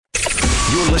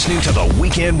You're listening to the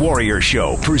Weekend Warrior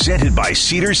Show, presented by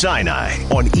Cedars-Sinai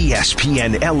on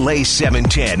ESPN LA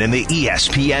 710 and the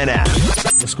ESPN app.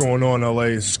 What's going on, LA?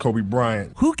 This is Kobe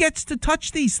Bryant. Who gets to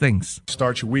touch these things?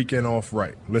 Start your weekend off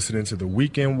right. Listening to the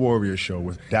Weekend Warrior Show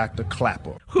with Dr.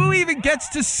 Clapper. Who even gets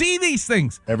to see these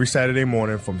things? Every Saturday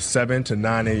morning from 7 to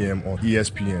 9 a.m. on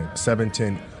ESPN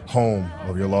 710, home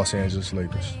of your Los Angeles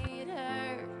Lakers.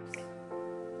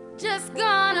 Just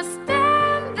gonna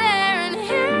stand there and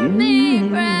hear me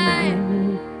cry.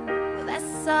 Well,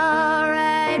 that's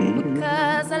alright,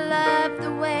 because I love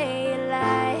the way you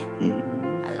lie.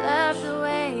 I love the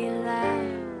way you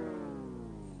lie.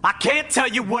 I can't tell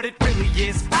you what it really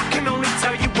is. I can only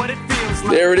tell you what it feels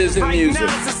like. There it is in music.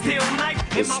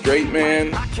 The straight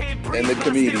man and the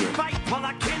comedian.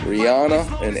 Rihanna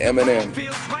and Eminem.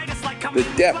 The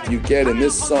depth you get in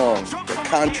this song, the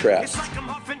contrast.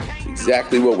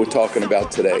 Exactly what we're talking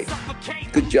about today.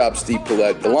 Good job, Steve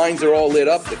Paulette. The lines are all lit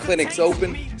up. The clinic's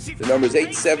open. The number's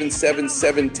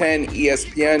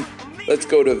 877-710-ESPN. Let's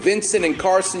go to Vincent and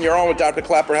Carson. You're on with Dr.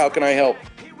 Clapper. How can I help?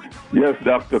 Yes,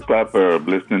 Dr. Clapper. I've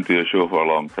listened to your show for a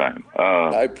long time.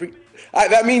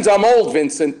 That means I'm old,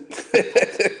 Vincent.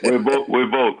 We're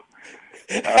both.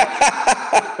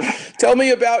 Tell me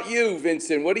about you,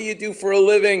 Vincent. What do you do for a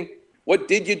living? What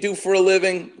did you do for a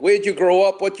living? Where'd you grow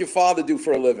up? What'd your father do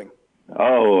for a living?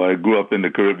 Oh, I grew up in the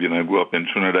Caribbean. I grew up in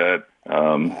Trinidad.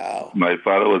 Wow. My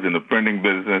father was in the printing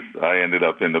business. I ended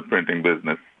up in the printing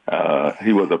business.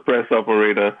 He was a press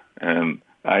operator, and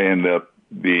I ended up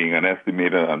being an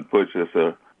estimator and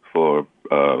purchaser for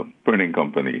a printing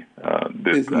company.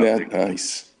 Isn't that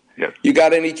nice? Yes. You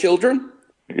got any children?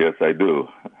 Yes, I do.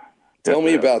 Tell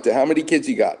me about that. How many kids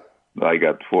you got? I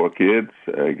got 4 kids.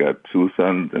 I got 2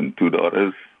 sons and 2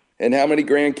 daughters. And how many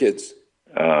grandkids?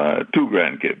 2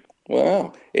 grandkids.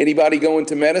 Wow. Anybody going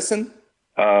to medicine?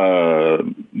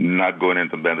 Not going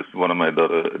into medicine. One of my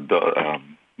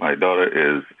daughter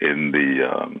is in the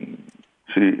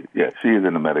she is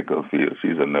in the medical field.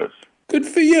 She's a nurse. Good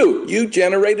for you. You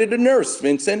generated a nurse,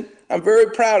 Vincent. I'm very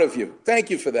proud of you. Thank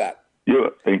you for that.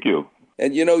 Yeah, thank you.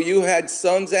 And you know, you had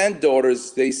sons and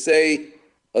daughters. They say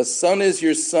a son is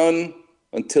your son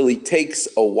until he takes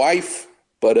a wife,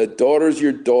 but a daughter's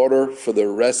your daughter for the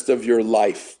rest of your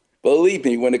life. Believe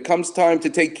me, when it comes time to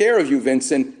take care of you,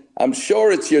 Vincent, I'm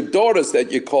sure it's your daughters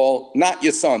that you call, not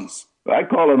your sons. I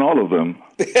call on all of them.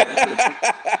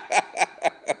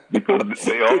 Because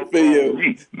they all call on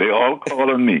me. They all call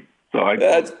on me.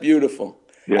 That's beautiful.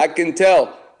 Yeah. I can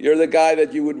tell you're the guy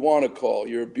that you would want to call.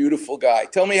 You're a beautiful guy.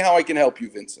 Tell me how I can help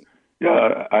you, Vincent.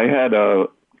 Yeah, I had a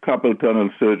carpal tunnel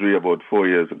surgery about 4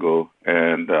 years ago,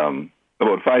 and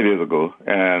about 5 years ago,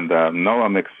 and now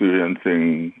I'm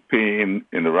experiencing pain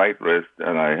in the right wrist,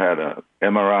 and I had a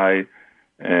MRI,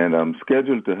 and I'm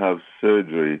scheduled to have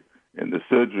surgery, and the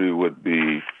surgery would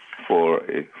be for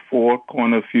a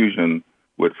 4-corner fusion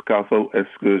with scaphoid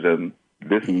exclusion,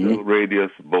 distal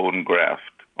radius bone graft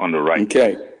on the right.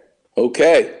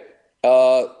 Okay.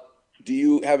 Do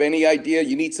you have any idea?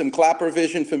 You need some Clapper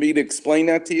vision for me to explain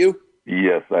that to you?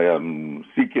 Yes, I am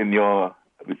seeking your,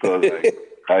 because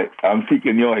I'm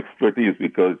seeking your expertise,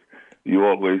 because you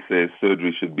always say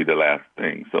surgery should be the last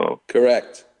thing. So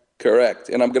Correct.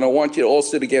 And I'm going to want you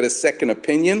also to get a second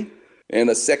opinion, and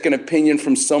a second opinion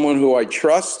from someone who I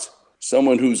trust,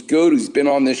 someone who's good, who's been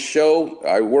on this show.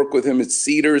 I work with him at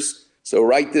Cedars. So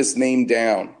write this name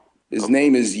down. His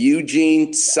name is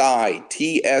Eugene Tsai,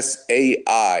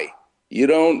 Tsai.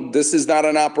 This is not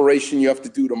an operation you have to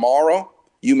do tomorrow.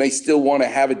 You may still want to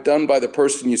have it done by the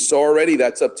person you saw already.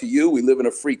 That's up to you. We live in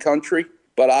a free country.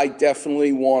 But I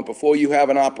definitely want, before you have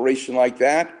an operation like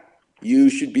that, you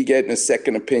should be getting a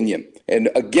second opinion. And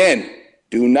again,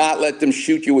 do not let them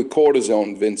shoot you with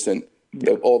cortisone, Vincent,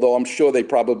 although I'm sure they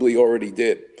probably already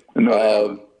did.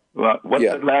 What's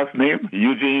the last name?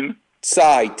 Eugene?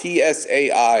 Tsai,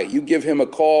 Tsai. You give him a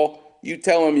call. You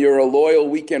tell him you're a loyal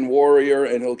weekend warrior,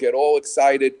 and he'll get all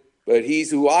excited. But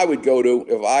he's who I would go to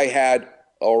if I had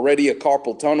already a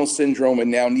carpal tunnel syndrome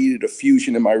and now needed a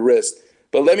fusion in my wrist.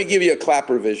 But let me give you a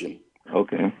Clapper vision.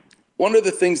 Okay. One of the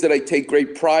things that I take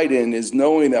great pride in is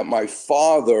knowing that my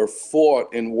father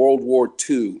fought in World War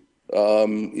II.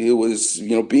 It was,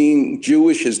 being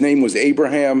Jewish, his name was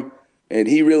Abraham, and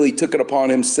he really took it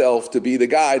upon himself to be the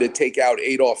guy to take out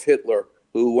Adolf Hitler,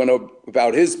 who went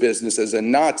about his business as a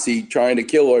Nazi trying to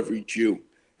kill every Jew.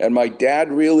 And my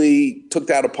dad really took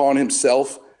that upon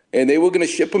himself, and they were going to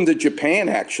ship him to Japan,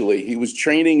 actually. He was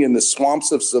training in the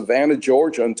swamps of Savannah,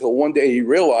 Georgia, until one day he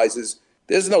realizes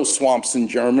there's no swamps in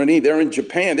Germany. They're in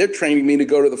Japan. They're training me to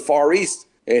go to the Far East.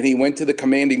 And he went to the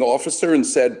commanding officer and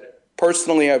said,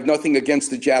 personally, I have nothing against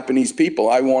the Japanese people.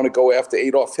 I want to go after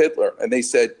Adolf Hitler. And they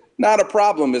said, not a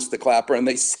problem, Mr. Clapper. And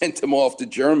they sent him off to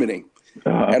Germany.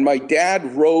 And my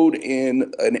dad rode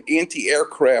in an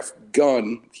anti-aircraft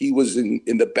gun. He was in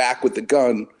the back with the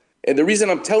gun. And the reason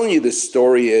I'm telling you this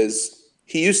story is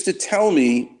he used to tell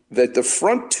me that the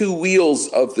front two wheels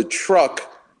of the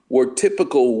truck were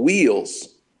typical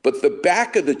wheels, but the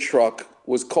back of the truck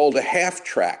was called a half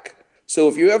track. So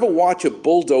if you ever watch a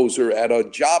bulldozer at a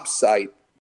job site,